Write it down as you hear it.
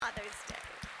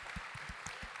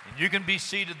You can be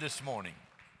seated this morning.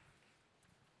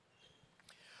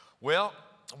 Well,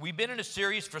 we've been in a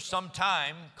series for some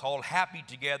time called Happy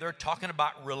Together, talking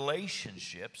about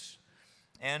relationships.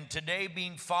 And today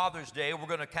being Father's Day, we're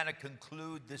going to kind of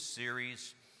conclude this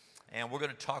series, and we're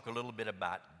going to talk a little bit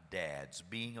about dads,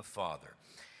 being a father.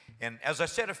 And as I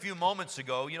said a few moments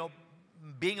ago,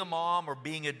 being a mom or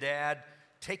being a dad,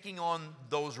 taking on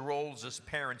those roles as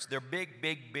parents, they're big,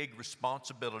 big, big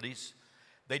responsibilities.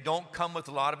 They don't come with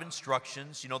a lot of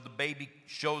instructions. The baby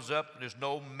shows up, there's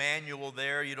no manual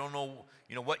there. You don't know,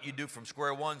 what you do from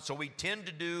square one. So we tend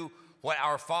to do what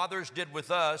our fathers did with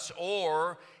us,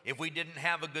 or if we didn't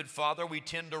have a good father, we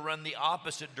tend to run the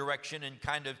opposite direction and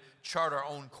kind of chart our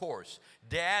own course.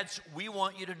 Dads, we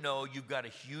want you to know you've got a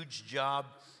huge job,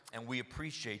 and we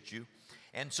appreciate you.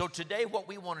 And so today what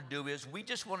we want to do is we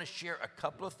just want to share a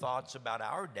couple of thoughts about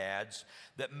our dads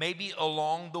that maybe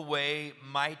along the way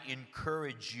might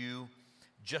encourage you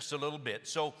just a little bit.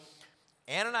 So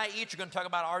Ann and I each are going to talk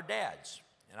about our dads.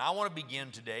 And I want to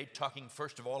begin today talking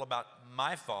first of all about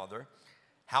my father,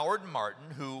 Howard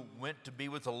Martin, who went to be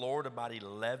with the Lord about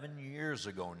 11 years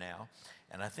ago now.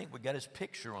 And I think we got his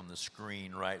picture on the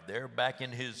screen right there, back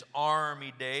in his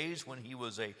Army days when he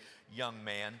was a young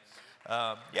man.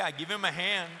 Give him a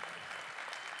hand.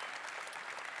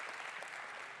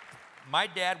 My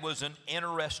dad was an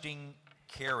interesting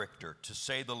character, to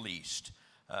say the least.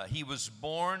 He was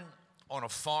born on a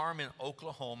farm in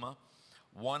Oklahoma,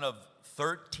 one of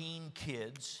 13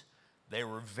 kids. They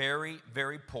were very,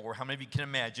 very poor. How many of you can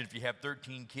imagine if you have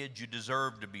 13 kids, you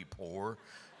deserve to be poor,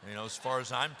 as far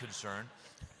as I'm concerned.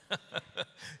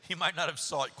 He might not have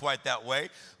saw it quite that way.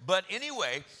 But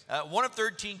anyway, one of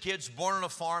 13 kids, born on a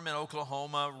farm in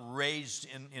Oklahoma, raised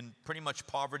in pretty much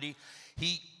poverty.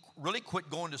 He really quit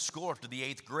going to school after the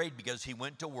 8th grade because he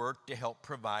went to work to help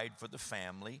provide for the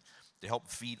family, to help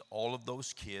feed all of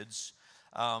those kids.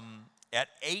 At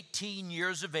 18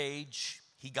 years of age,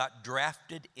 he got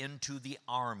drafted into the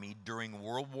Army during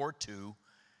World War II.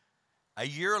 A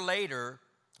year later,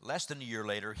 less than a year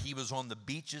later, he was on the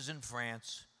beaches in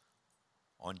France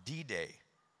on D-Day,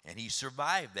 and he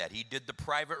survived that. He did the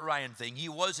Private Ryan thing. He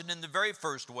wasn't in the very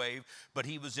first wave, but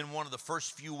he was in one of the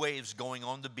first few waves going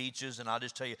on the beaches, and I'll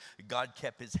just tell you, God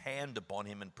kept his hand upon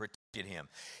him and protected him.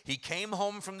 He came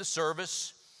home from the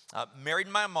service, married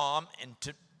my mom, and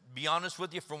to be honest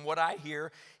with you, from what I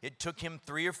hear, it took him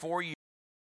 3 or 4 years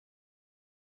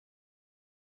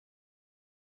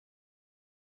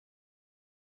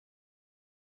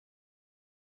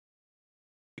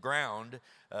ground,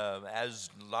 as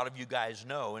a lot of you guys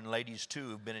know, and ladies too,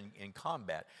 have been in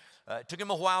combat. It took him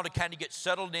a while to kind of get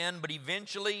settled in, but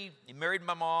eventually he married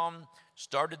my mom,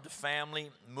 started the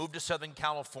family, moved to Southern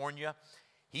California.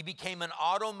 He became an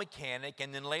auto mechanic,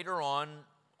 and then later on,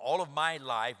 all of my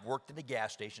life, worked at a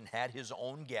gas station, had his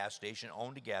own gas station,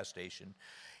 owned a gas station,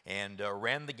 and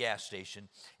ran the gas station.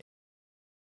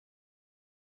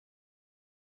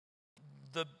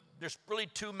 There's really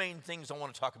two main things I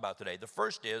want to talk about today. The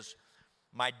first is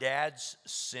my dad's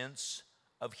sense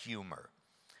of humor.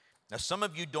 Now, some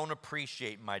of you don't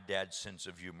appreciate my dad's sense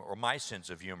of humor or my sense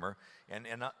of humor, and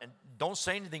don't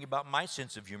say anything about my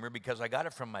sense of humor because I got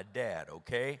it from my dad,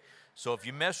 okay? So if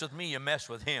you mess with me, you mess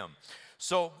with him.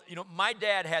 So, my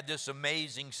dad had this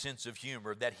amazing sense of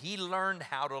humor that he learned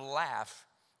how to laugh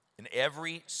in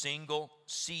every single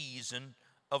season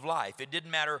of life. It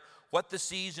didn't matter what the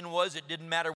season was. It didn't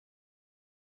matter.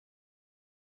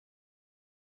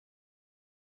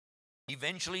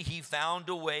 Eventually, he found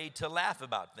a way to laugh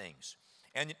about things.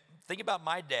 And think about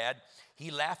my dad.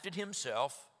 He laughed at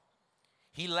himself.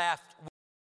 He laughed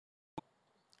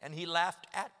and he laughed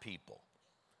at people.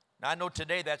 Now, I know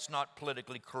today that's not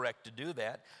politically correct to do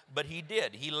that, but he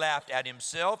did. He laughed at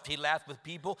himself. He laughed with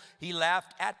people. He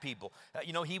laughed at people.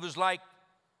 He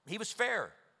was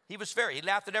fair. He was fair. He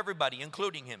laughed at everybody,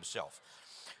 including himself.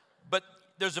 But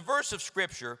there's a verse of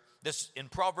Scripture that's in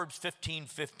Proverbs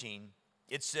 15:15.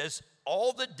 It says,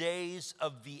 all the days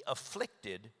of the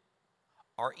afflicted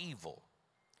are evil,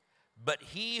 but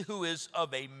he who is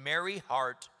of a merry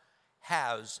heart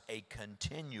has a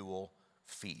continual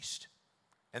feast.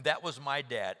 And that was my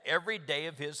dad. Every day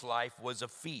of his life was a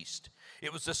feast.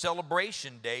 It was a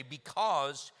celebration day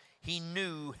because he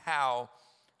knew how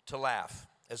to laugh.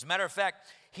 As a matter of fact,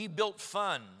 he built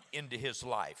fun into his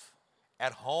life.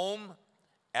 At home,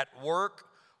 at work,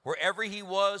 wherever he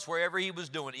was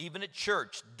doing, even at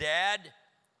church, Dad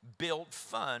built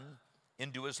fun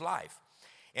into his life.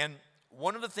 And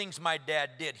one of the things my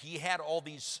dad did, he had all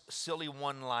these silly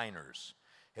one-liners.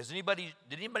 Did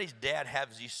anybody's dad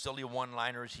have these silly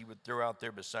one-liners he would throw out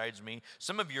there besides me?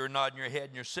 Some of you are nodding your head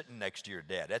and you're sitting next to your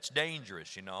dad. That's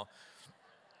dangerous, you know.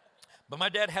 But my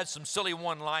dad had some silly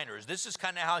one-liners. This is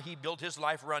kind of how he built his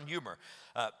life around humor.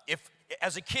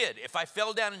 As a kid, if I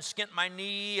fell down and skinned my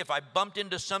knee, if I bumped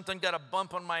into something, got a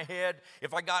bump on my head,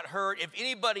 if I got hurt, if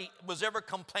anybody was ever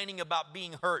complaining about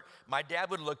being hurt, my dad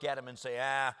would look at him and say,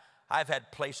 I've had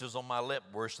places on my lip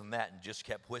worse than that, and just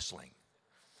kept whistling.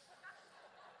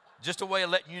 Just a way of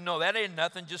letting you know that ain't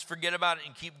nothing. Just forget about it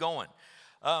and keep going.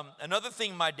 Another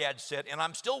thing my dad said, and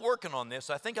I'm still working on this.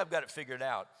 I think I've got it figured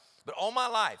out. But all my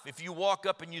life, if you walk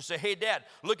up and you say, hey, Dad,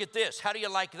 look at this. How do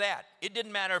you like that? It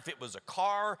didn't matter if it was a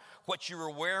car, what you were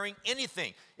wearing,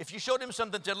 anything. If you showed him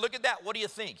something and said, look at that, what do you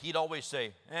think? He'd always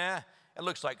say, it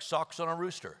looks like socks on a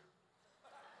rooster.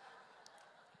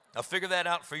 Now, figure that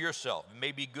out for yourself. It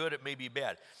may be good, it may be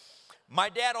bad. My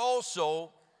dad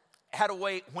also had a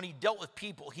way, when he dealt with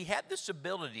people, he had this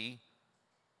ability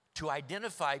to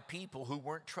identify people who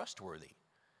weren't trustworthy.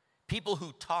 People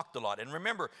who talked a lot. And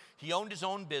remember, he owned his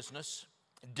own business,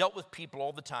 dealt with people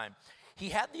all the time. He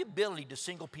had the ability to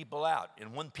single people out.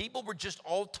 And when people were just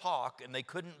all talk and they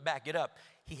couldn't back it up,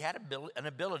 he had an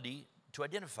ability to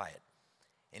identify it.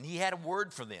 And he had a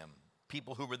word for them,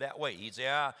 people who were that way. He'd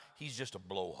say, he's just a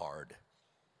blowhard.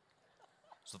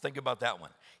 So think about that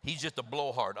one. He's just a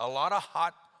blowhard. A lot of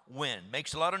hot wind.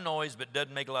 Makes a lot of noise, but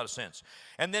doesn't make a lot of sense.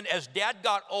 And then as Dad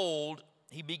got old,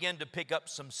 he began to pick up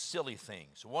some silly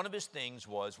things. One of his things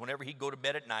was whenever he'd go to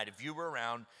bed at night, if you were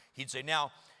around, he'd say,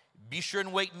 now, be sure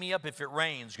and wake me up if it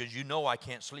rains, because you know I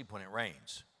can't sleep when it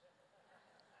rains.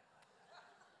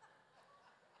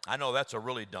 I know that's a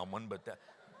really dumb one, but that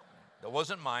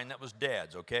wasn't mine. That was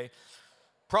Dad's, okay?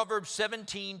 Proverbs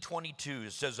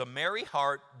 17:22 says, a merry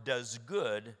heart does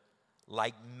good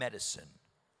like medicine,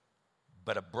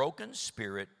 but a broken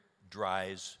spirit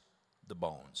dries the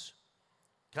bones.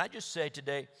 Can I just say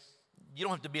today, you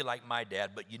don't have to be like my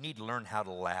dad, but you need to learn how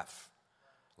to laugh.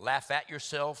 Laugh at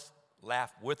yourself,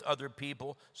 laugh with other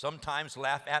people, sometimes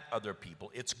laugh at other people.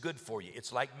 It's good for you.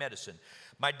 It's like medicine.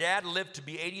 My dad lived to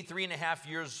be 83 and a half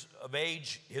years of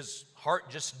age. His heart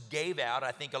just gave out.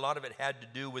 I think a lot of it had to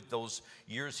do with those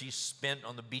years he spent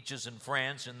on the beaches in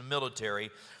France in the military.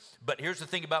 But here's the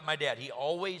thing about my dad. He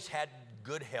always had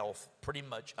good health pretty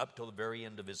much up till the very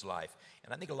end of his life.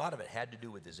 And I think a lot of it had to do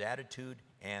with his attitude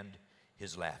and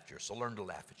his laughter. So learn to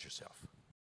laugh at yourself.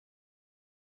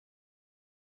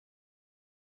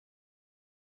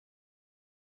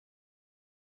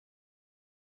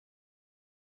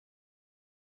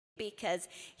 Because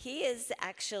he is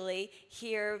actually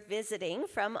here visiting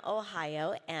from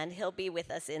Ohio, and he'll be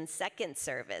with us in second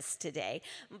service today.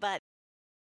 But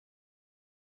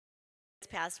this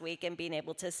past week and being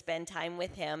able to spend time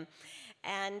with him.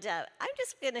 And I'm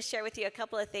just going to share with you a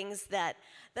couple of things that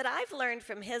I've learned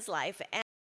from his life. And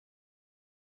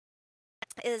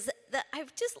is that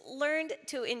I've just learned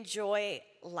to enjoy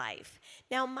life.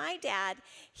 Now, my dad,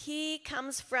 he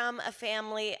comes from a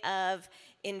family of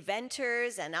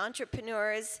inventors and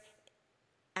entrepreneurs.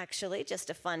 Actually, just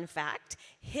a fun fact,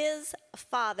 his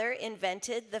father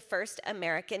invented the first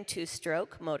American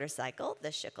two-stroke motorcycle, the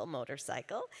Schickel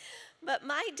motorcycle. But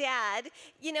my dad,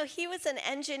 you know, he was an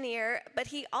engineer, but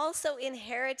he also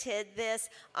inherited this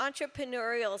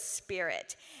entrepreneurial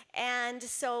spirit. And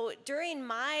so during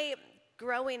my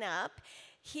growing up,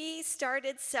 he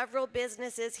started several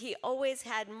businesses. He always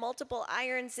had multiple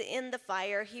irons in the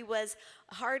fire. He was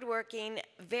hardworking,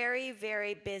 very,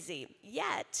 very busy.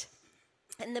 Yet,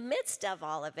 in the midst of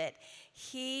all of it,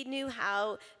 he knew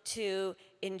how to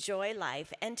enjoy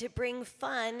life and to bring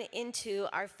fun into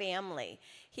our family.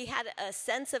 He had a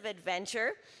sense of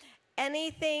adventure.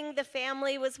 Anything the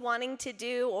family was wanting to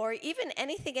do, or even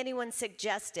anything anyone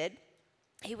suggested,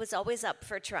 he was always up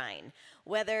for trying,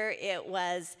 whether it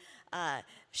was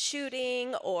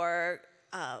shooting or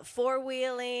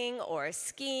four-wheeling or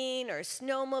skiing or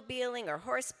snowmobiling or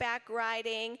horseback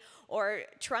riding or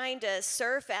trying to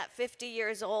surf at 50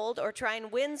 years old or trying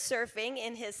windsurfing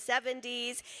in his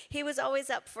 70s. He was always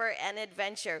up for an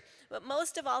adventure. But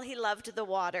most of all, he loved the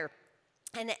water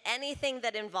and anything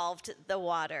that involved the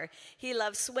water. He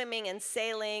loved swimming and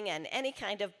sailing and any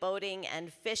kind of boating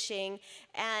and fishing.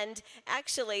 And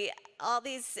actually, all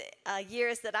these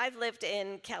years that I've lived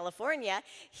in California,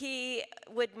 he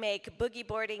would make boogie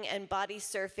boarding and body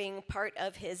surfing part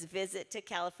of his visit to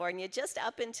California just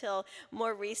up until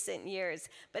more recent years.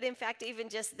 But in fact, even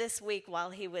just this week while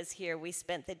he was here, we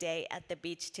spent the day at the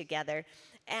beach together.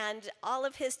 And all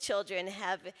of his children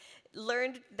have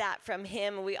learned that from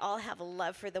him. We all have a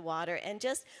love for the water and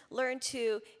just learn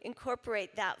to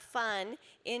incorporate that fun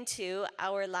into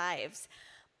our lives.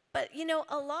 But,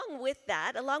 along with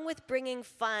that, along with bringing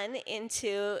fun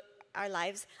into our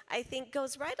lives, I think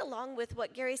goes right along with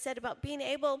what Gary said about being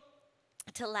able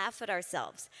to laugh at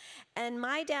ourselves. And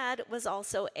my dad was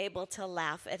also able to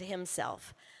laugh at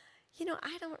himself.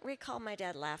 I don't recall my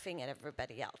dad laughing at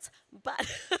everybody else, but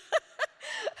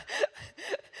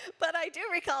but I do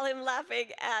recall him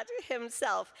laughing at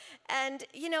himself. And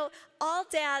all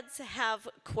dads have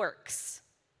quirks.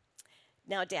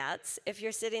 Now, dads, if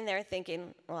you're sitting there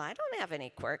thinking, well, I don't have any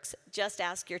quirks, just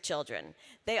ask your children.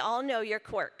 They all know your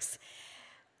quirks.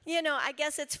 I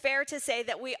guess it's fair to say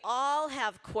that we all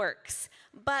have quirks.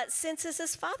 But since this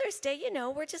is Father's Day,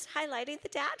 we're just highlighting the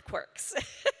dad quirks.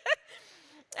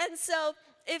 And so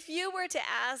if you were to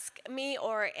ask me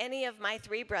or any of my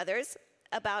 3 brothers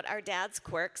about our dad's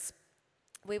quirks,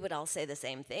 we would all say the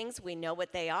same things. We know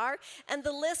what they are. And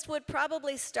the list would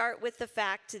probably start with the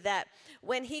fact that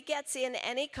when he gets in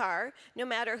any car, no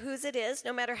matter whose it is,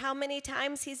 no matter how many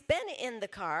times he's been in the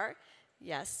car,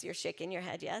 yes, you're shaking your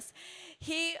head, yes,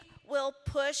 he will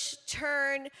push,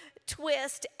 turn,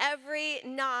 twist every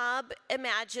knob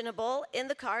imaginable in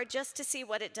the car just to see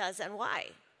what it does and why.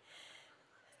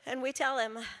 And we tell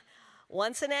him,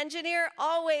 once an engineer,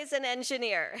 always an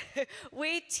engineer.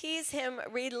 We tease him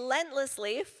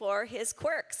relentlessly for his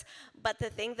quirks. But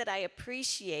the thing that I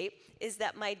appreciate is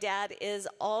that my dad is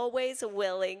always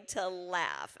willing to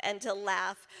laugh and to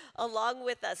laugh along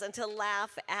with us and to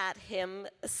laugh at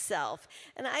himself.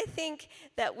 And I think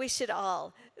that we should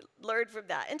all learn from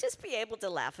that and just be able to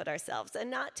laugh at ourselves and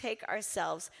not take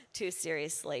ourselves too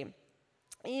seriously.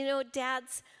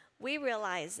 Dads, we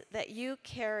realize that you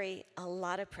carry a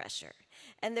lot of pressure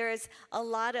and there's a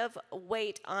lot of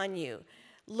weight on you,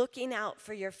 looking out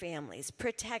for your families,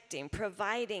 protecting,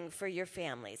 providing for your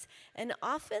families. And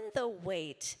often the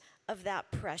weight of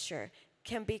that pressure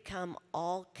can become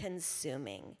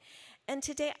all-consuming. And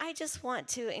today I just want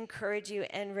to encourage you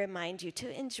and remind you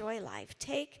to enjoy life.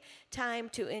 Take time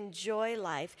to enjoy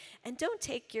life and don't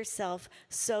take yourself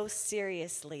so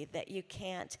seriously that you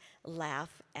can't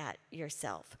laugh at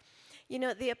yourself.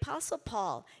 The Apostle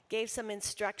Paul gave some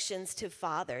instructions to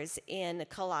fathers in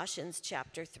Colossians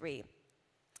chapter 3.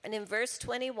 And in verse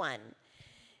 21,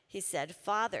 he said,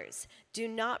 "Fathers, do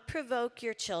not provoke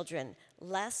your children,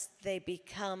 lest they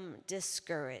become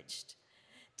discouraged."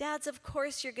 Dads, of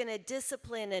course, you're going to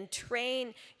discipline and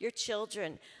train your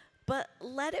children, but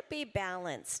let it be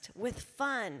balanced with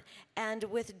fun and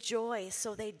with joy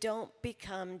so they don't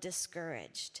become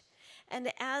discouraged.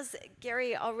 And as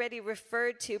Gary already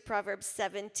referred to Proverbs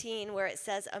 17, where it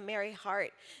says, "A merry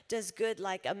heart does good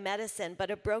like a medicine,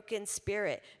 but a broken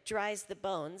spirit dries the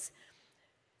bones."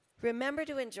 Remember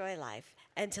to enjoy life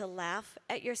and to laugh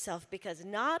at yourself, because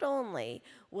not only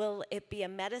will it be a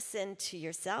medicine to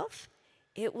yourself,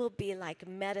 it will be like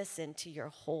medicine to your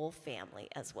whole family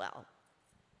as well.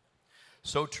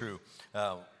 So true.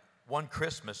 One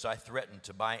Christmas, I threatened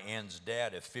to buy Ann's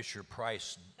dad a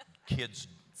Fisher-Price kids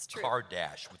car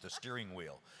dash with a steering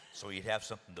wheel, so he'd have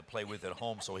something to play with at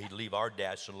home, so he'd leave our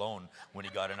dash alone when he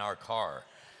got in our car.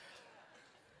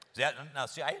 Now,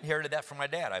 see, I inherited that from my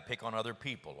dad. I pick on other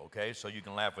people, okay? So you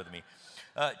can laugh with me.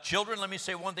 Children, let me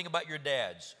say one thing about your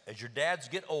dads. As your dads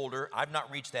get older, I've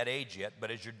not reached that age yet, but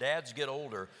as your dads get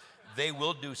older, they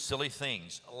will do silly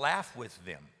things. Laugh with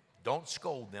them. Don't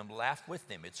scold them. Laugh with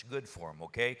them. It's good for them,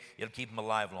 okay? It'll keep them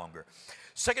alive longer.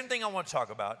 Second thing I want to talk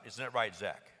about, isn't that right,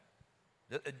 Zach?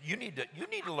 You need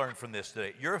to learn from this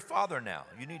today. You're a father now.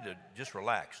 You need to just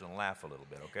relax and laugh a little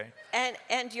bit, okay?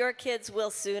 And your kids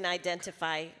will soon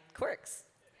identify quirks.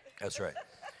 That's right.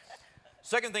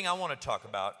 Second thing I want to talk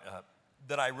about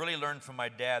that I really learned from my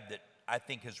dad that I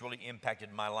think has really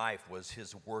impacted my life was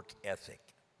his work ethic.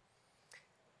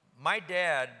 My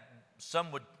dad,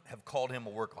 some would have called him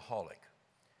a workaholic,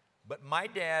 but my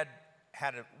dad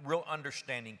had a real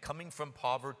understanding, coming from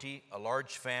poverty, a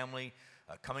large family,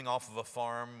 coming off of a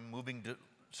farm, moving to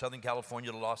Southern California,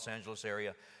 to Los Angeles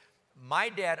area. My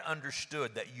dad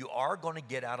understood that you are going to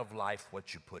get out of life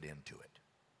what you put into it.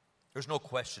 There's no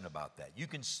question about that. You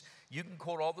can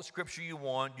quote all the scripture you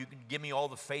want. You can give me all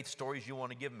the faith stories you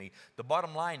want to give me. The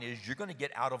bottom line is you're going to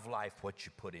get out of life what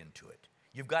you put into it.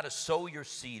 You've got to sow your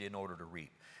seed in order to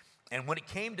reap. And when it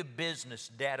came to business,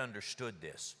 Dad understood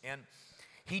this. And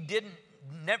he didn't,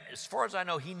 as far as I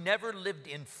know, he never lived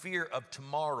in fear of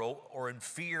tomorrow or in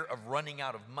fear of running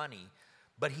out of money,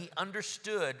 but he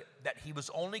understood that he was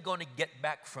only going to get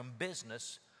back from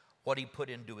business what he put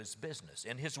into his business.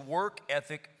 And his work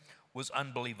ethic was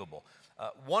unbelievable.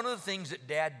 One of the things that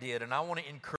Dad did, and I want to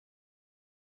encourage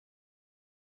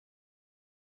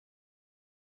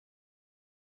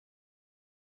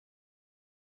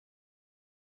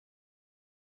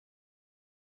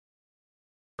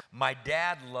My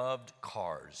dad loved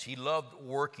cars. He loved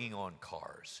working on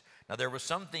cars. Now, there were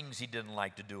some things he didn't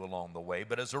like to do along the way,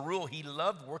 but as a rule, he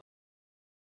loved working.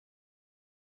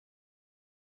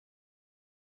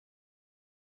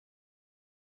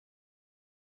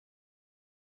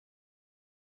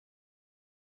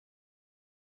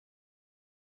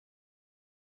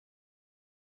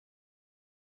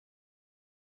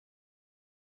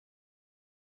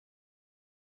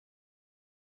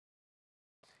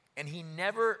 And he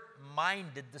never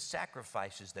minded the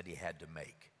sacrifices that he had to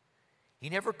make. He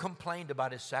never complained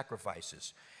about his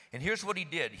sacrifices. And here's what he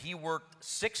did. He worked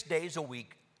 6 days a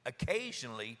week.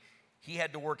 Occasionally, he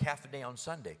had to work half a day on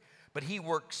Sunday. But he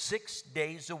worked 6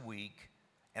 days a week,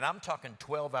 and I'm talking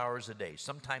 12 hours a day,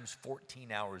 sometimes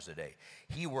 14 hours a day.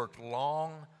 He worked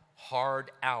long,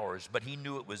 hard hours, but he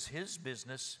knew it was his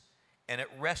business, and it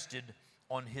rested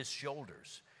on his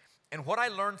shoulders. And what I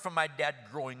learned from my dad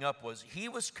growing up was he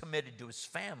was committed to his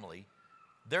family.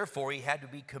 Therefore, he had to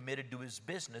be committed to his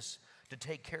business to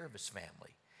take care of his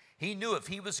family. He knew if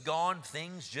he was gone,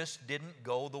 things just didn't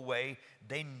go the way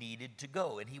they needed to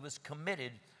go. And he was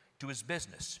committed to his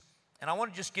business. And I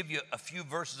want to just give you a few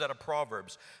verses out of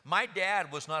Proverbs. My dad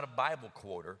was not a Bible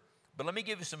quoter, but let me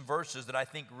give you some verses that I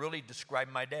think really describe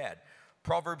my dad.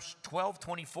 Proverbs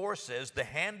 12:24 says, "The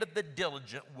hand of the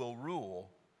diligent will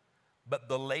rule, but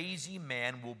the lazy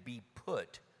man will be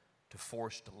put to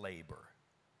forced labor."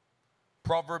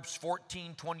 Proverbs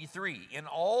 14:23, "In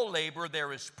all labor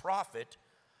there is profit,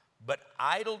 but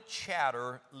idle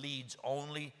chatter leads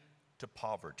only to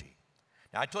poverty."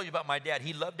 Now, I told you about my dad.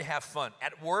 He loved to have fun.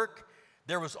 At work,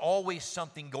 there was always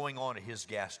something going on at his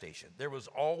gas station. There was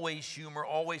always humor,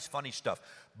 always funny stuff.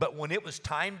 But when it was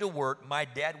time to work, my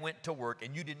dad went to work,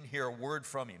 and you didn't hear a word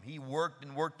from him. He worked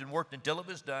and worked and worked until it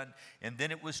was done, and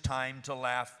then it was time to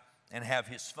laugh and have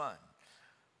his fun.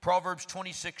 Proverbs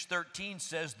 26:13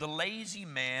 says, "The lazy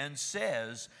man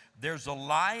says, 'There's a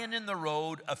lion in the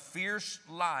road, a fierce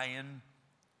lion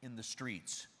in the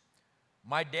streets.'"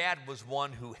 My dad was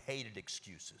one who hated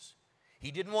excuses.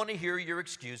 He didn't want to hear your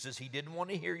excuses. He didn't want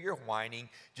to hear your whining.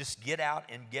 Just get out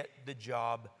and get the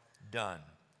job done.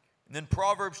 And then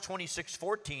Proverbs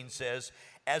 26:14 says,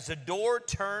 "As a door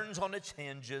turns on its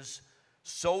hinges,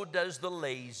 so does the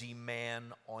lazy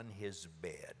man on his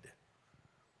bed."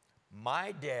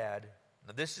 My dad,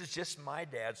 now this is just my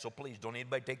dad, so please don't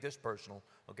anybody take this personal,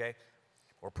 okay?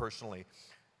 Or personally.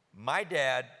 My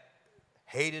dad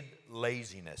hated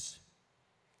laziness.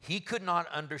 He could not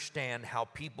understand how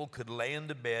people could lay in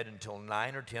the bed until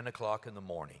 9 or 10 o'clock in the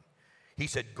morning. He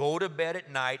said, "Go to bed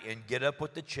at night and get up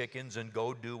with the chickens and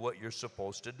go do what you're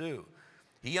supposed to do."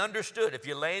 He understood if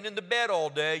you're laying in the bed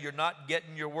all day, you're not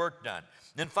getting your work done.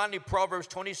 Then finally, Proverbs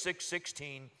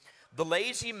 26:16, "The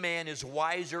lazy man is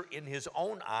wiser in his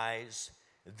own eyes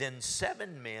than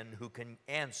 7 men who can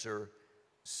answer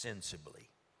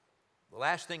sensibly." The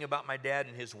last thing about my dad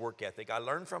and his work ethic, I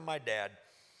learned from my dad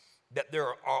that there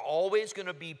are always going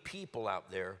to be people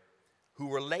out there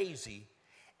who are lazy,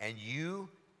 and you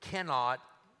cannot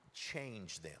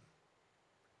change them.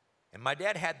 And my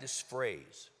dad had this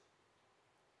phrase.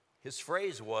 His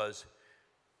phrase was,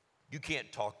 "You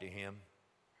can't talk to him."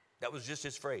 That was just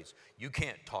his phrase. You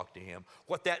can't talk to him.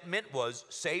 What that meant was,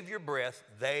 save your breath.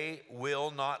 They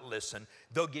will not listen.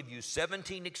 They'll give you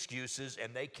 17 excuses,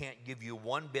 and they can't give you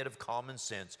one bit of common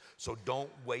sense. So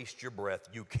don't waste your breath.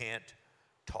 You can't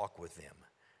talk with them.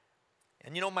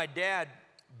 And you know, my dad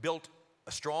built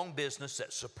a strong business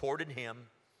that supported him.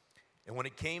 And when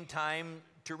it came time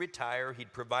to retire,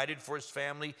 he'd provided for his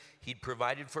family. He'd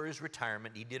provided for his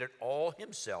retirement. He did it all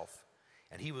himself.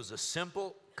 And he was a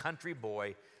simple country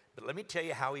boy. But let me tell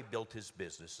you how he built his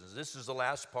business. This is the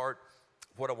last part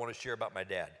of what I want to share about my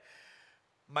dad.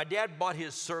 My dad bought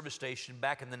his service station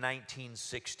back in the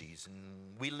 1960s,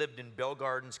 and we lived in Bell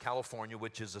Gardens, California,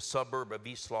 which is a suburb of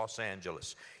East Los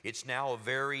Angeles. It's now a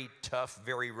very tough,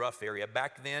 very rough area.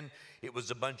 Back then, it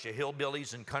was a bunch of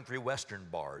hillbillies and country western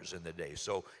bars in the day,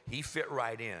 so he fit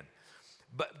right in.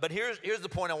 But here's the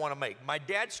point I want to make. My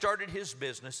dad started his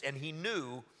business, and he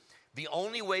knew the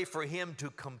only way for him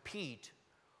to compete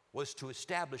was to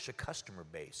establish a customer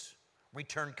base,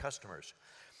 return customers.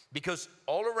 Because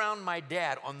all around my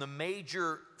dad, on the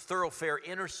major thoroughfare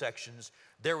intersections,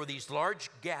 there were these large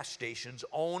gas stations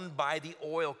owned by the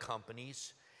oil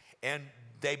companies, and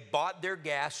they bought their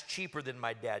gas cheaper than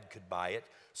my dad could buy it,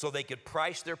 so they could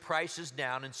price their prices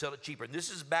down and sell it cheaper. And this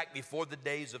is back before the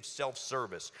days of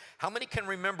self-service. How many can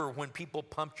remember when people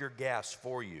pumped your gas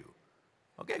for you?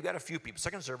 Okay, we've got a few people.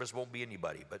 Second service won't be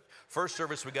anybody, but first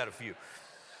service we got a few.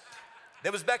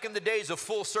 That was back in the days of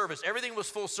full service. Everything was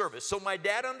full service. So my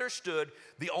dad understood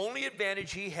the only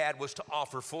advantage he had was to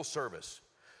offer full service.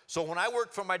 So when I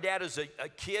worked for my dad as a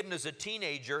kid and as a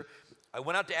teenager, I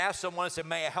went out to ask someone, I said,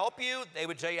 may I help you? They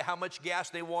would tell you how much gas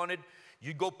they wanted.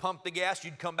 You'd go pump the gas.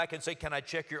 You'd come back and say, can I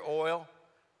check your oil?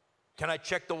 Can I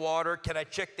check the water? Can I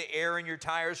check the air in your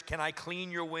tires? Can I clean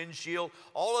your windshield?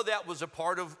 All of that was a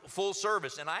part of full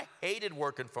service. And I hated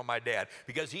working for my dad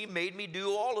because he made me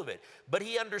do all of it. But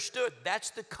he understood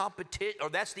that's the competition, or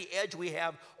that's the edge we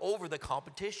have over the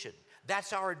competition.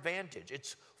 That's our advantage.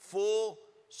 It's full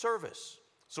service.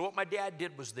 So what my dad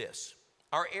did was this.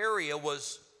 Our area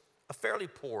was a fairly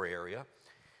poor area.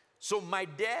 So my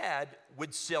dad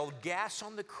would sell gas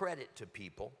on the credit to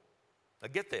people. Now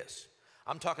get this.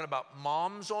 I'm talking about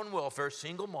moms on welfare,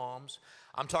 single moms.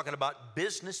 I'm talking about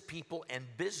business people and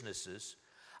businesses.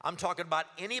 I'm talking about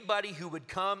anybody who would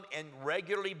come and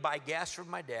regularly buy gas from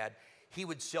my dad. He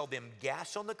would sell them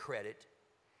gas on the credit.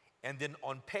 And then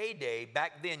on payday,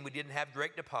 back then we didn't have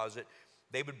direct deposit,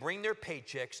 they would bring their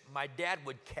paychecks. My dad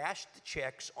would cash the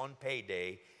checks on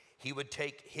payday. He would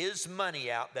take his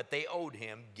money out that they owed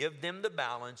him, give them the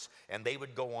balance, and they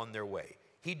would go on their way.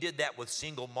 He did that with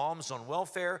single moms on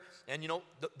welfare. And you know,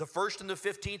 the 1st and the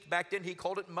 15th back then, he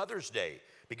called it Mother's Day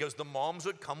because the moms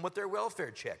would come with their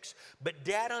welfare checks. But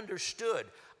Dad understood,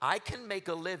 I can make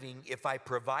a living if I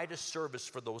provide a service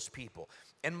for those people.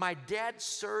 And my dad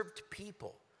served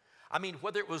people. I mean,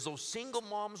 whether it was those single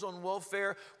moms on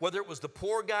welfare, whether it was the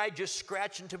poor guy just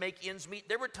scratching to make ends meet,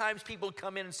 there were times people would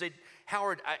come in and say,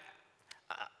 Howard,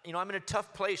 I'm in a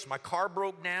tough place. My car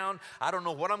broke down. I don't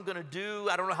know what I'm going to do.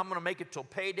 I don't know how I'm going to make it till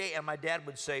payday. And my dad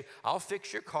would say, I'll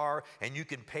fix your car and you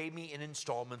can pay me in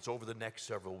installments over the next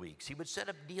several weeks. He would set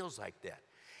up deals like that.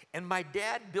 And my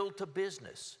dad built a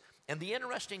business. And the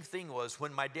interesting thing was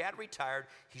when my dad retired,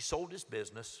 he sold his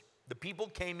business. The people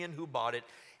came in who bought it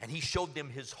and he showed them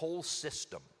his whole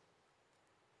system.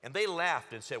 And they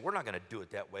laughed and said, we're not going to do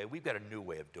it that way. We've got a new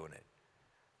way of doing it.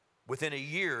 Within a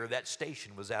year, that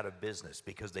station was out of business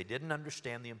because they didn't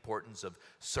understand the importance of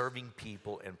serving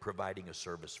people and providing a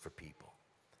service for people.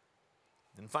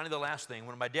 And finally, the last thing,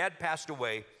 when my dad passed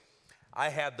away, I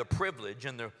had the privilege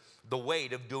and the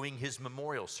weight of doing his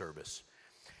memorial service.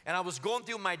 And I was going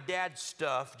through my dad's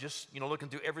stuff, just looking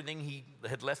through everything he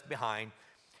had left behind.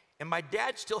 And my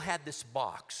dad still had this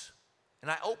box.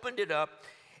 And I opened it up,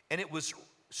 and it was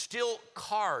still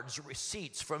cards,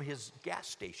 receipts from his gas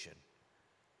station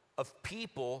of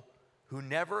people who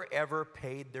never ever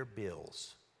paid their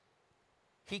bills.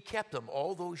 He kept them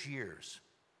all those years.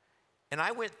 And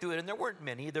I went through it, and there weren't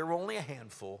many. There were only a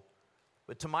handful.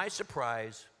 But to my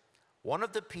surprise, one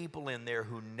of the people in there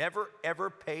who never ever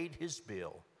paid his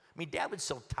bill, I mean, Dad would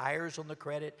sell tires on the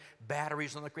credit,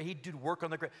 batteries on the credit. He'd do work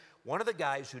on the credit. One of the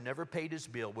guys who never paid his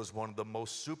bill was one of the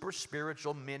most super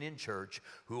spiritual men in church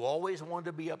who always wanted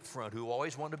to be up front, who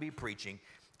always wanted to be preaching.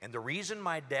 And the reason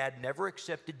my dad never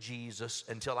accepted Jesus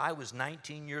until I was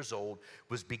 19 years old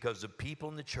was because of people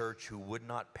in the church who would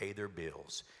not pay their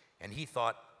bills. And he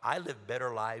thought, I live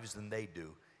better lives than they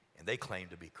do, and they claim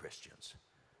to be Christians.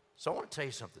 So I want to tell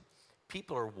you something.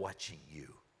 People are watching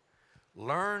you.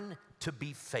 Learn to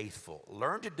be faithful.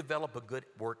 Learn to develop a good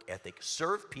work ethic.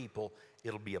 Serve people.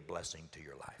 It'll be a blessing to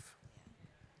your life.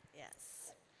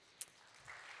 Yes.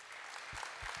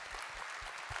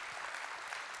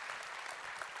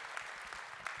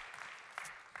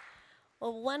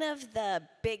 Well, one of the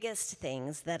biggest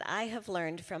things that I have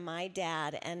learned from my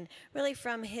dad and really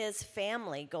from his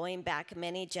family going back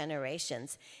many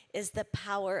generations is the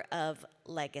power of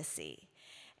legacy.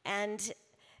 And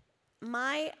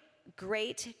my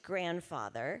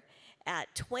great-grandfather,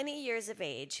 at 20 years of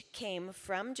age, came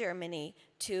from Germany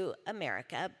to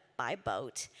America by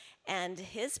boat. And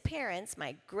his parents,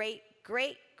 my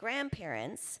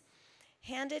great-great-grandparents,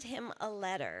 handed him a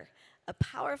letter, a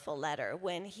powerful letter,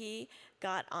 when he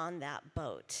got on that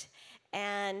boat.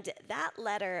 And that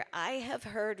letter I have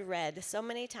heard read so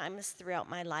many times throughout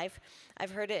my life.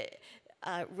 I've heard it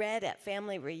read at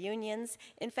family reunions.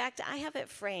 In fact, I have it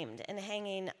framed and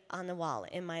hanging on the wall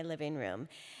in my living room.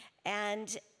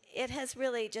 And it has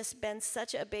really just been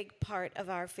such a big part of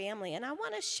our family. And I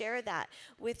want to share that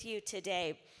with you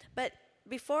today. But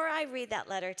before I read that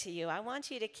letter to you, I want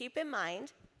you to keep in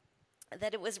mind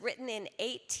that it was written in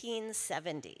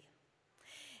 1870.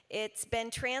 It's been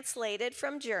translated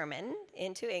from German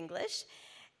into English,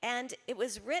 and it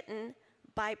was written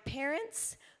by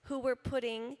parents who were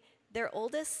putting their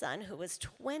oldest son, who was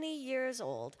 20 years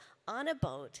old, on a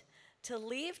boat to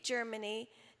leave Germany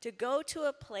to go to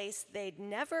a place they'd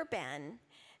never been,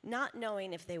 not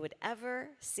knowing if they would ever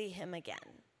see him again.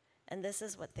 And this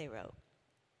is what they wrote.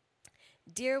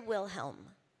 Dear Wilhelm,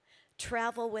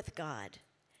 travel with God,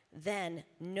 then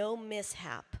no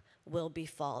mishap will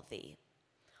befall thee.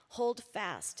 Hold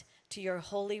fast to your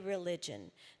holy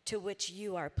religion to which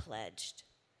you are pledged.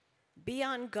 Be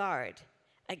on guard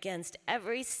against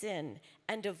every sin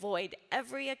and avoid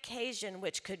every occasion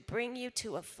which could bring you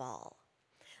to a fall.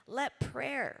 Let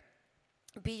prayer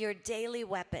be your daily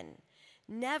weapon.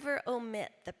 Never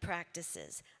omit the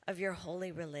practices of your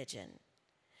holy religion.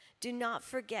 Do not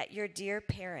forget your dear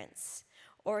parents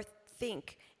or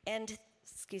think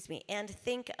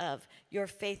of your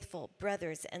faithful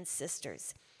brothers and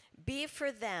sisters. Be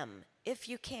for them, if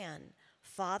you can,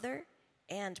 father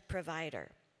and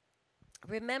provider.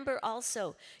 Remember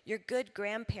also your good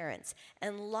grandparents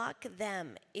and lock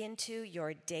them into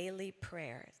your daily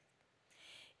prayers.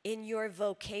 In your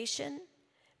vocation,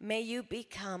 may you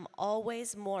become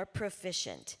always more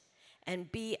proficient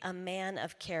and be a man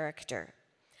of character.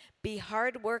 Be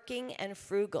hardworking and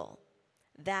frugal.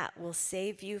 That will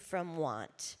save you from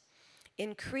want.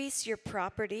 Increase your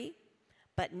property,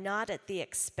 but not at the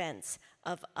expense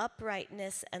of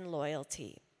uprightness and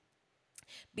loyalty.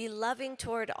 Be loving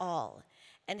toward all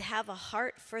and have a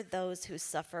heart for those who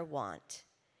suffer want.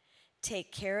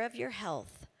 Take care of your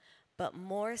health, but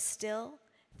more still,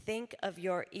 think of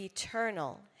your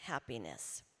eternal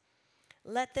happiness.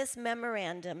 Let this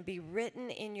memorandum be written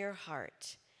in your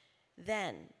heart.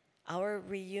 Then our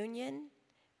reunion,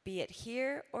 be it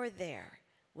here or there,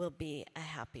 will be a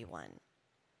happy one.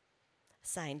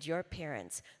 Signed, your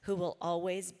parents, who will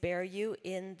always bear you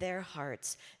in their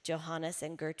hearts, Johannes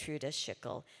and Gertrude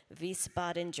Schickel,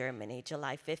 Wiesbaden, Germany,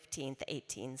 July 15th,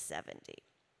 1870.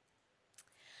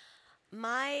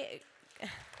 My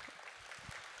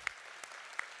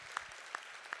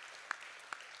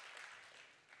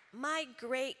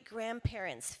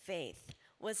great-grandparents' faith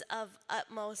was of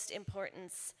utmost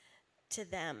importance to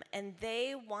them, and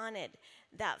they wanted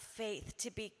that faith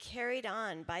to be carried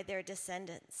on by their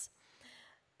descendants.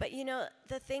 But you know,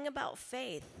 the thing about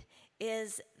faith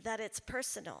is that it's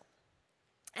personal.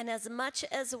 And as much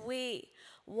as we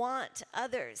want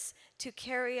others to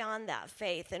carry on that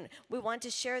faith and we want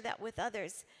to share that with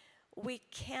others, we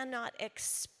cannot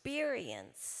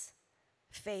experience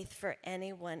faith for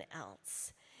anyone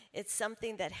else. It's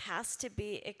something that has to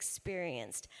be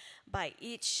experienced by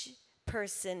each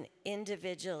person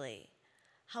individually.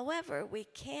 However, we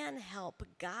can help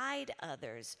guide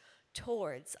others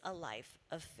towards a life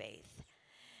of faith.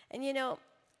 And you know,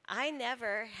 I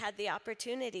never had the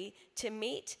opportunity to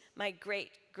meet my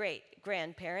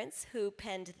great-great-grandparents who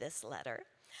penned this letter.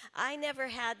 I never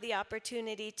had the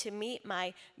opportunity to meet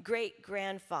my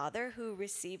great-grandfather who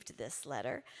received this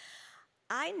letter.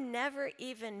 I never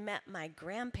even met my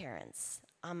grandparents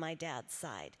on my dad's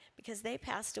side because they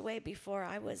passed away before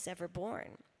I was ever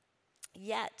born.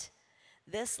 Yet,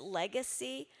 this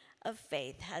legacy of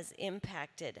faith has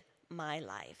impacted my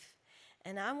life.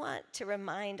 And I want to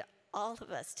remind all of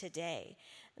us today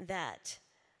that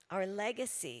our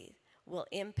legacy will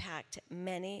impact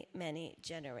many, many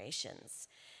generations.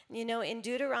 You know, in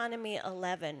Deuteronomy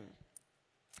 11,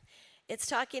 it's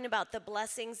talking about the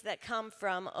blessings that come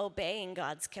from obeying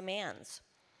God's commands.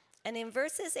 And in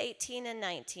verses 18 and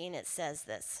 19, it says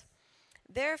this: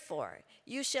 Therefore,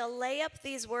 you shall lay up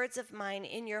these words of mine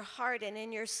in your heart and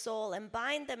in your soul, and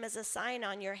bind them as a sign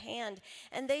on your hand,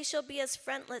 and they shall be as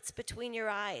frontlets between your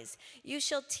eyes. You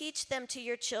shall teach them to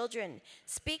your children,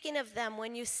 speaking of them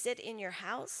when you sit in your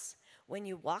house, when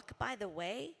you walk by the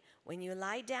way, when you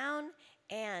lie down,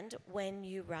 and when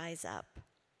you rise up.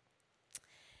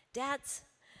 Dads,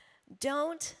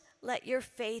 don't let your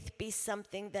faith be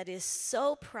something that is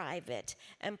so private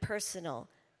and personal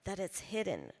that it's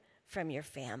hidden from your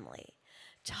family.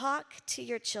 Talk to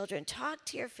your children, talk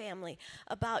to your family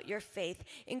about your faith.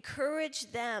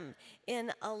 Encourage them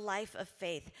in a life of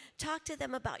faith. Talk to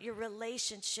them about your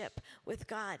relationship with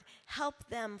God. Help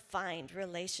them find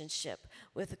relationship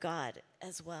with God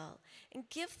as well. And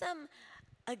give them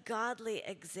a godly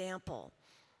example.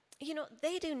 You know,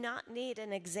 they do not need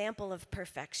an example of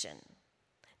perfection.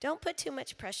 Don't put too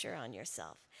much pressure on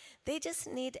yourself. They just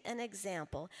need an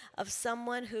example of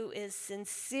someone who is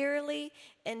sincerely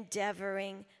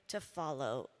endeavoring to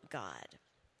follow God.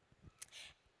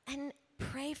 And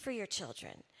pray for your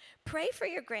children. Pray for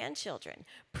your grandchildren.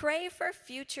 Pray for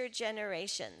future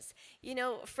generations. You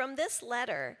know, from this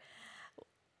letter,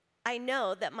 I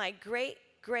know that my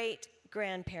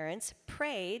great-great-grandparents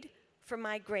prayed for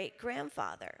my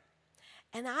great-grandfather.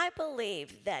 And I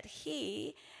believe that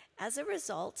he, as a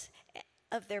result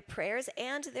of their prayers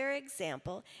and their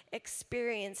example,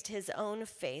 experienced his own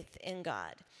faith in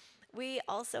God. We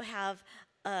also have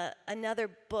another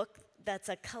book that's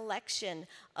a collection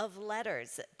of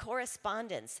letters,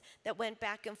 correspondence that went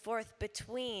back and forth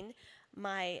between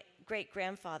my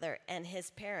great-grandfather and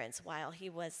his parents while he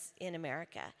was in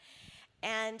America.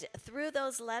 And through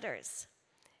those letters,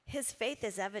 his faith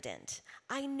is evident.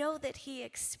 I know that he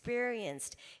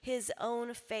experienced his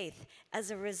own faith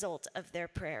as a result of their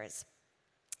prayers.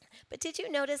 But did you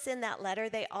notice in that letter,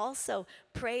 they also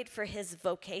prayed for his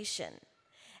vocation?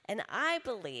 And I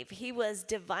believe he was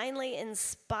divinely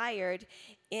inspired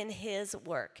in his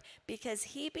work because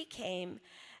he became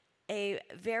a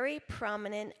very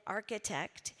prominent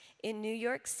architect in New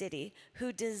York City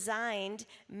who designed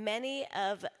many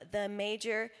of the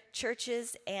major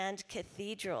churches and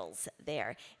cathedrals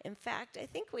there. In fact, I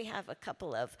think we have a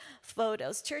couple of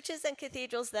photos. Churches and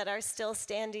cathedrals that are still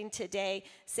standing today,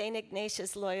 St.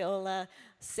 Ignatius Loyola,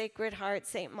 Sacred Heart,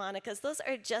 St. Monica's, those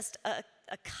are just a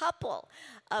couple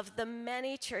of the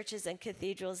many churches and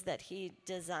cathedrals that he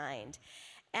designed.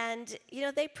 And, you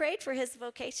know, they prayed for his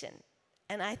vocation.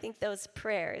 And I think those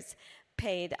prayers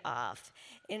paid off.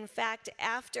 In fact,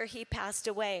 after he passed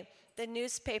away, the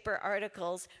newspaper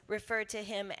articles referred to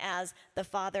him as the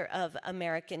father of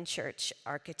American church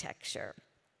architecture.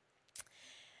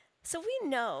 So we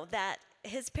know that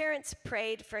his parents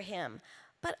prayed for him,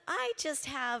 but I just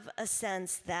have a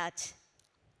sense that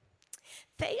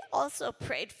they also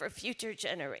prayed for future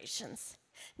generations.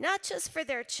 Not just for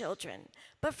their children,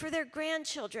 but for their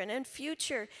grandchildren and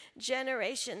future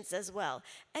generations as well.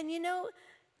 And you know,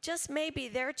 just maybe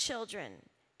their children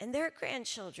and their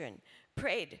grandchildren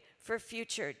prayed for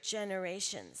future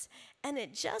generations. And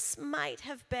it just might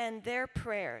have been their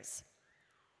prayers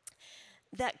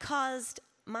that caused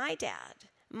my dad,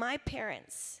 my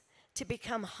parents, to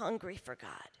become hungry for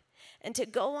God and to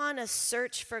go on a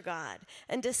search for God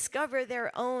and discover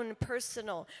their own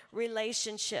personal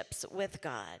relationships with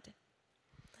God.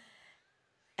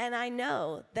 And I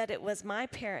know that it was my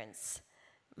parents,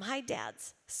 my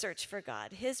dad's search for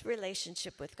God, his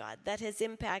relationship with God, that has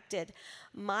impacted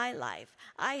my life.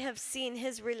 I have seen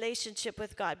his relationship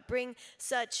with God bring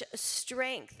such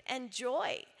strength and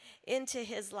joy into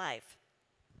his life.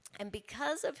 And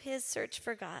because of his search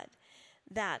for God,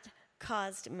 that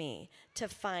caused me to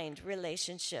find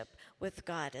relationship with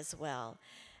God as well.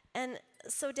 And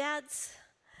so, dads,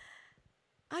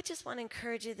 I just want to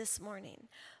encourage you this morning.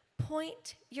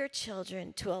 Point your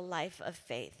children to a life of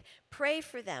faith. Pray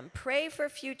for them. Pray for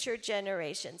future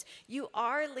generations. You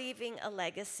are leaving a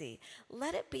legacy.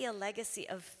 Let it be a legacy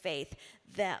of faith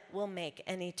that will make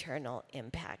an eternal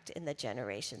impact in the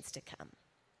generations to come.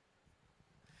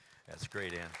 That's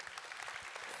great, Ann.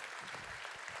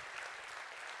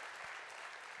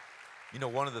 You know,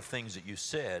 one of the things that you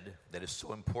said that is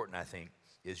so important, I think,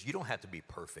 is you don't have to be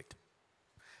perfect.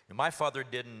 And my father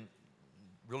didn't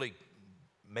really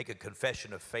make a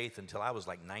confession of faith until I was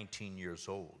like 19 years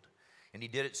old. And he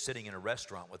did it sitting in a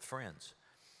restaurant with friends.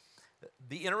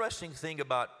 The interesting thing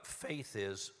about faith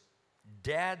is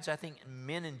dads, I think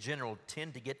men in general,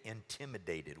 tend to get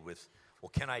intimidated with,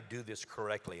 well, can I do this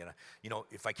correctly? And,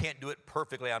 if I can't do it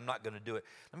perfectly, I'm not going to do it.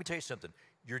 Let me tell you something.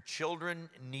 Your children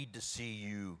need to see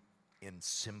you in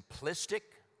simplistic,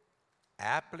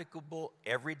 applicable,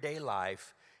 everyday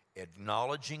life,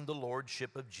 acknowledging the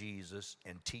lordship of Jesus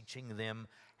and teaching them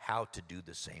how to do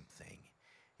the same thing.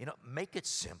 Make it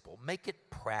simple. Make it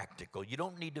practical. You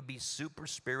don't need to be super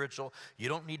spiritual. You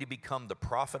don't need to become the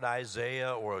prophet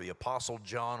Isaiah or the apostle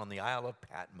John on the Isle of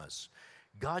Patmos.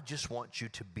 God just wants you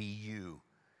to be you,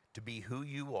 to be who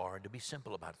you are, and to be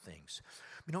simple about things.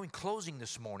 In closing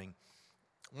this morning,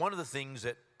 one of the things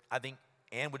that I think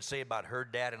Ann would say about her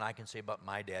dad and I can say about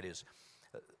my dad is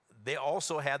they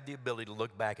also had the ability to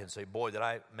look back and say, boy, did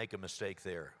I make a mistake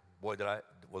there? Boy,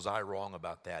 was I wrong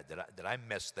about that? Did I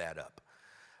mess that up?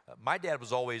 My dad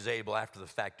was always able, after the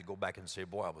fact, to go back and say,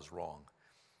 boy, I was wrong.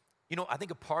 I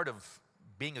think a part of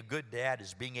being a good dad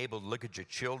is being able to look at your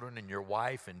children and your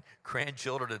wife and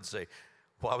grandchildren and say,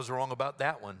 well, I was wrong about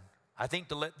that one. I think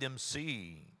to let them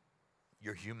see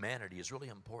your humanity is really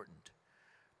important.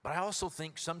 But I also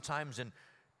think sometimes in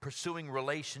pursuing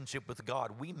relationship with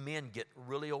God, we men get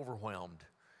really overwhelmed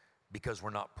because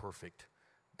we're not perfect.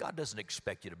 God doesn't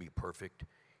expect you to be perfect.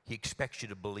 He expects you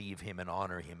to believe Him and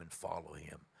honor Him and follow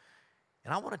Him.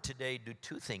 And I want to today do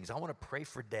two things. I want to pray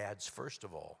for dads, first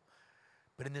of all.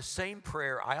 But in the same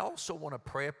prayer, I also want to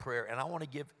pray a prayer, and I want to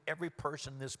give every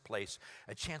person in this place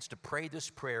a chance to pray this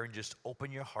prayer and just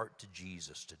open your heart to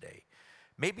Jesus today.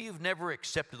 Maybe you've never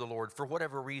accepted the Lord for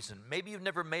whatever reason. Maybe you've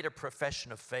never made a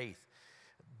profession of faith.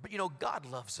 But God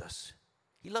loves us.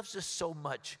 He loves us so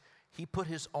much. He put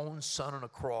His own Son on a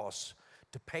cross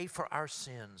to pay for our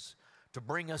sins, to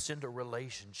bring us into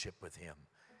relationship with Him.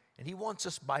 And he wants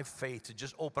us by faith to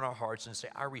just open our hearts and say,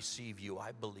 I receive you.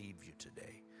 I believe you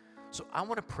today. So I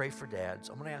want to pray for dads.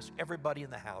 I'm going to ask everybody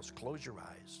in the house, close your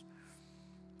eyes.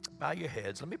 Bow your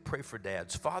heads. Let me pray for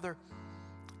dads. Father,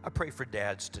 I pray for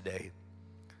dads today.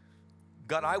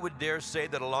 God, I would dare say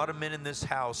that a lot of men in this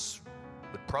house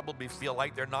would probably feel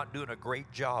like they're not doing a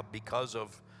great job because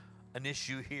of an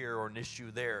issue here or an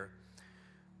issue there.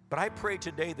 But I pray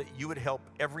today that you would help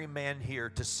every man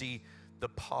here to see the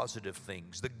positive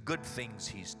things, the good things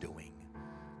he's doing,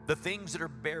 the things that are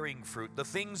bearing fruit, the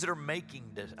things that are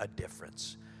making a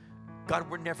difference. God,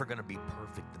 we're never going to be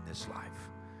perfect in this life.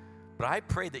 But I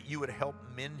pray that you would help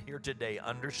men here today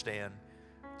understand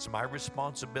it's my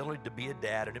responsibility to be a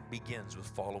dad, and it begins with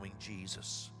following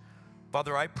Jesus.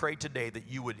 Father, I pray today that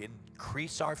you would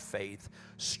increase our faith,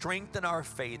 strengthen our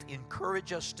faith,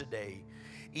 encourage us today,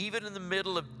 even in the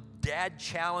middle of dad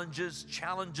challenges,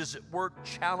 challenges at work,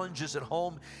 challenges at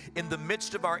home, in the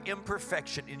midst of our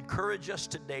imperfection, encourage us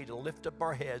today to lift up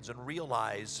our heads and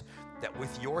realize that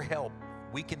with your help,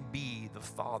 we can be the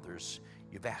fathers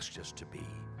you've asked us to be.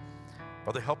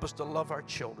 Father, help us to love our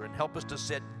children. Help us to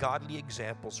set godly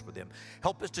examples for them.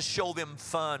 Help us to show them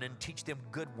fun and teach them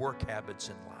good work habits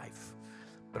in life.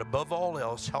 But above all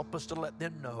else, help us to let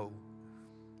them know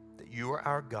that you are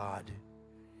our God.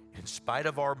 In spite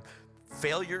of our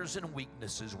failures and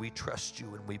weaknesses, we trust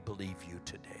you and we believe you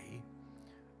today.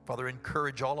 Father,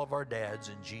 encourage all of our dads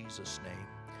in Jesus' name.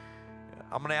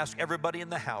 I'm going to ask everybody in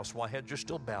the house, while heads are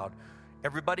still bowed,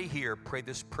 everybody here, pray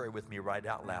this prayer with me right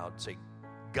out loud. Say,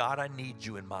 God, I need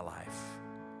you in my life.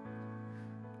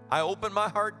 I open my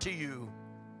heart to you.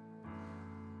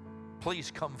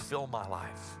 Please come fill my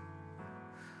life.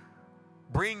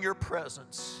 Bring your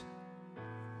presence.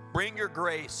 Bring your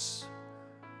grace.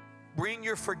 Bring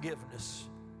your forgiveness.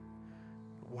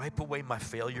 Wipe away my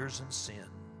failures and sin.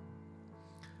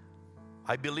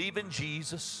 I believe in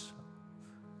Jesus.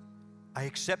 I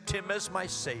accept him as my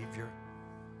Savior.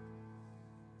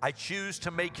 I choose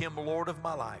to make him Lord of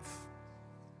my life.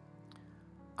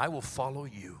 I will follow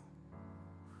you.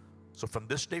 So from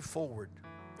this day forward,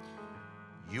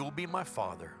 you'll be my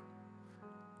father.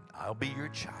 I'll be your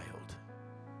child.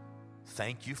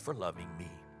 Thank you for loving me.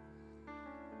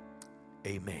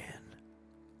 Amen.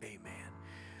 Amen.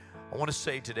 I want to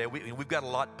say today, we've got a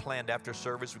lot planned after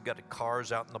service. We've got the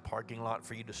cars out in the parking lot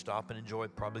for you to stop and enjoy.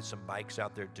 Probably some bikes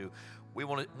out there too. We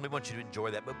want you to enjoy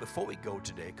that. But before we go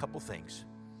today, a couple things.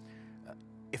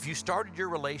 If you started your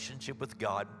relationship with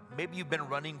God, maybe you've been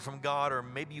running from God, or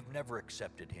maybe you've never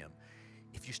accepted him.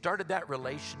 If you started that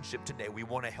relationship today, we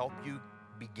want to help you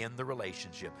begin the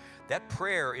relationship. That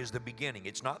prayer is the beginning.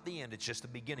 It's not the end. It's just the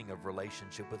beginning of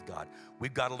relationship with God.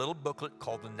 We've got a little booklet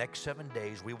called The Next 7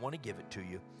 Days. We want to give it to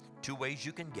you. 2 ways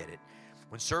you can get it.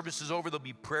 When service is over, there'll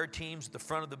be prayer teams at the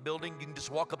front of the building. You can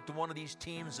just walk up to one of these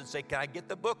teams and say, can I get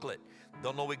the booklet?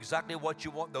 They'll know exactly what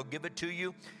you want. They'll give it to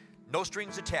you. No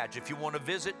strings attached. If you want to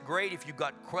visit, great. If you've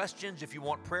got questions, if you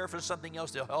want prayer for something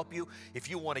else, they'll help you. If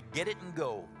you want to get it and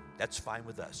go, that's fine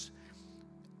with us.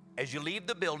 As you leave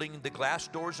the building, the glass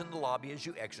doors in the lobby, as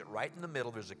you exit, right in the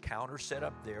middle, there's a counter set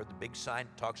up there. The big sign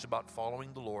talks about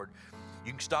following the Lord.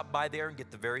 You can stop by there and get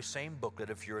the very same booklet.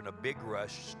 If you're in a big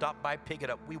rush, stop by, pick it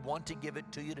up. We want to give it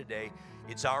to you today.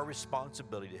 It's our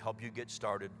responsibility to help you get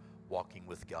started walking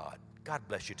with God. God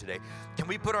bless you today. Can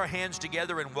we put our hands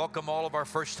together and welcome all of our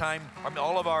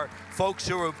all of our folks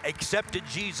who have accepted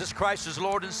Jesus Christ as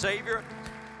Lord and Savior?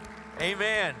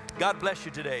 Amen. God bless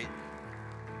you today.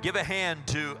 Give a hand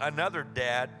to another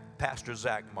dad, Pastor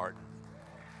Zach Martin.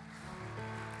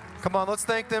 Come on, let's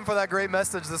thank them for that great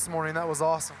message this morning. That was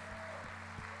awesome.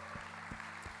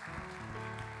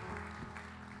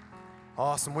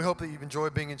 Awesome. We hope that you've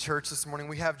enjoyed being in church this morning.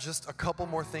 We have just a couple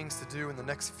more things to do in the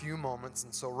next few moments.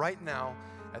 And so right now,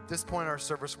 at this point in our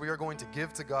service, we are going to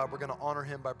give to God. We're going to honor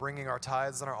him by bringing our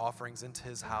tithes and our offerings into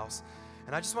his house.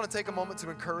 And I just want to take a moment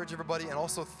to encourage everybody and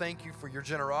also thank you for your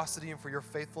generosity and for your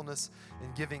faithfulness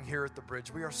in giving here at the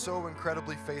Bridge. We are so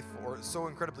incredibly faithful, or so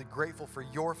incredibly grateful for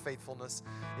your faithfulness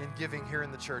in giving here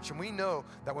in the church. And we know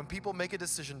that when people make a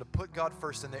decision to put God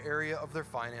first in the area of their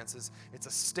finances, it's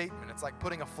a statement. It's like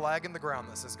putting a flag in the ground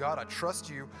that says, God, I trust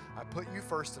you. I put you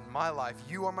first in my life.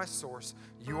 You are my source.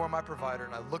 You are my provider.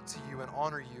 And I look to you and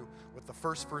honor you with the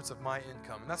first fruits of my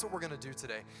income. And that's what we're going to do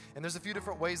today. And there's a few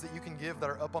different ways that you can give that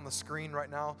are up on the screen right right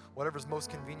now, whatever's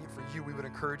most convenient for you, we would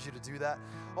encourage you to do that.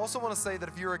 I also want to say that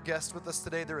if you're a guest with us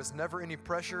today, there is never any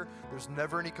pressure, there's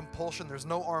never any compulsion, there's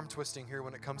no arm twisting here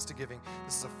when it comes to giving.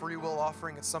 This is a free will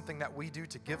offering. It's something that we do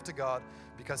to give to God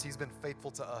because He's been faithful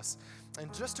to us.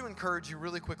 And just to encourage you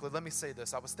really quickly, let me say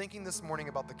this. I was thinking this morning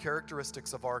about the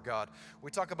characteristics of our God. We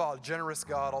talk about a generous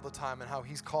God all the time and how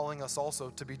He's calling us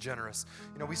also to be generous.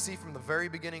 You know, we see from the very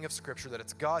beginning of Scripture that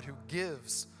it's God who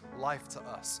gives life to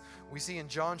us. We see in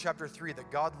John chapter 3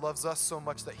 that God loves us so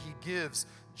much that He gives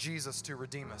Jesus to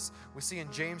redeem us. We see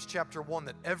in James chapter 1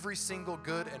 that every single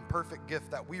good and perfect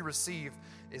gift that we receive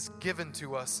is given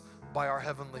to us by our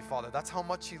Heavenly Father. That's how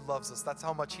much He loves us. That's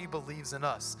how much He believes in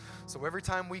us. So every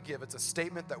time we give, it's a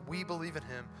statement that we believe in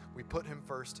Him, we put Him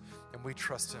first, and we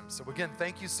trust Him. So again,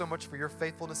 thank you so much for your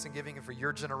faithfulness in giving and for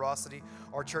your generosity.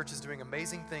 Our church is doing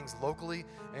amazing things locally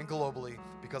and globally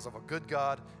because of a good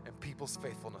God and people's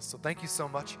faithfulness. So thank you so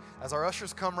much. As our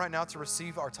ushers come right now to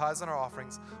receive our tithes and our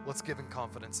offerings, let's give in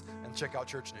confidence and check out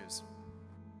church news.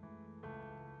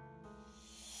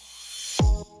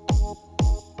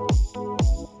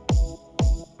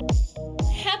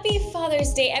 Happy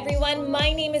Father's Day, everyone.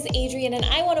 My name is Adrian, and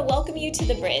I want to welcome you to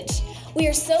The Bridge. We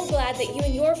are so glad that you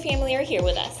and your family are here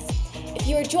with us. If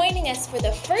you are joining us for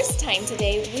the first time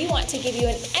today, we want to give you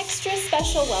an extra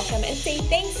special welcome and say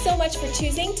thanks so much for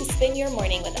choosing to spend your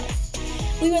morning with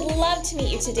us. We would love to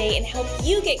meet you today and help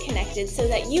you get connected so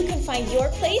that you can find your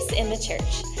place in the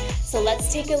church. So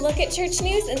let's take a look at church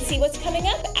news and see what's coming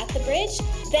up at The Bridge.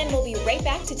 Then we'll be right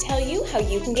back to tell you how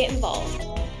you can get involved.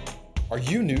 Are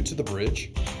you new to The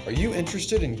Bridge? Are you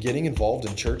interested in getting involved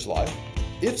in church life?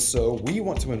 If so, we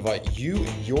want to invite you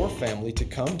and your family to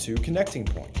come to Connecting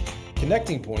Point.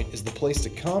 Connecting Point is the place to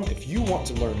come if you want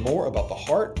to learn more about the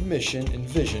heart, mission, and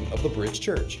vision of The Bridge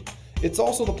Church. It's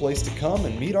also the place to come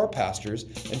and meet our pastors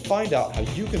and find out how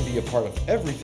you can be a part of everything